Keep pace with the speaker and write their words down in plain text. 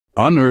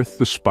Unearth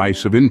the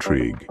spice of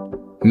intrigue.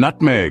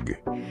 Nutmeg.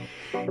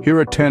 Here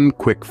are 10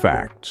 quick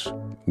facts.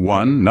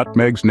 1.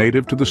 Nutmeg's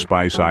native to the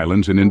Spice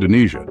Islands in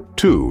Indonesia.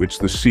 2. It's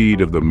the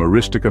seed of the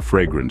Myristica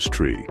fragrance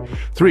tree.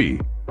 3.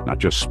 Not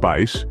just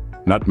spice.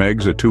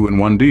 Nutmeg's a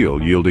two-in-one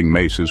deal, yielding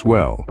mace as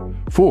well.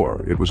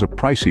 4. It was a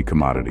pricey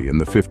commodity in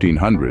the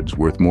 1500s,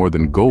 worth more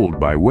than gold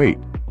by weight.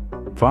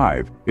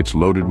 5. It's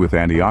loaded with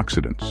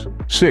antioxidants.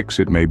 6.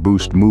 It may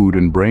boost mood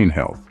and brain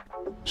health.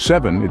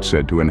 7. It's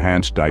said to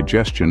enhance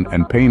digestion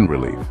and pain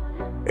relief.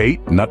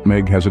 8.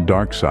 Nutmeg has a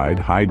dark side.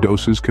 High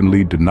doses can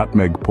lead to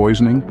nutmeg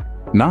poisoning.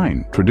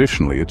 9.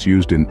 Traditionally, it's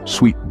used in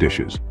sweet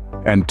dishes.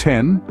 And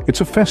 10.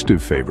 It's a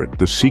festive favorite,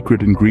 the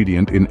secret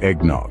ingredient in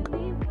eggnog.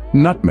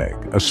 Nutmeg,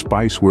 a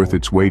spice worth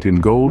its weight in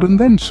gold and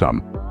then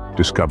some.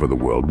 Discover the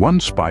world one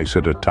spice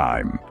at a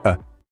time.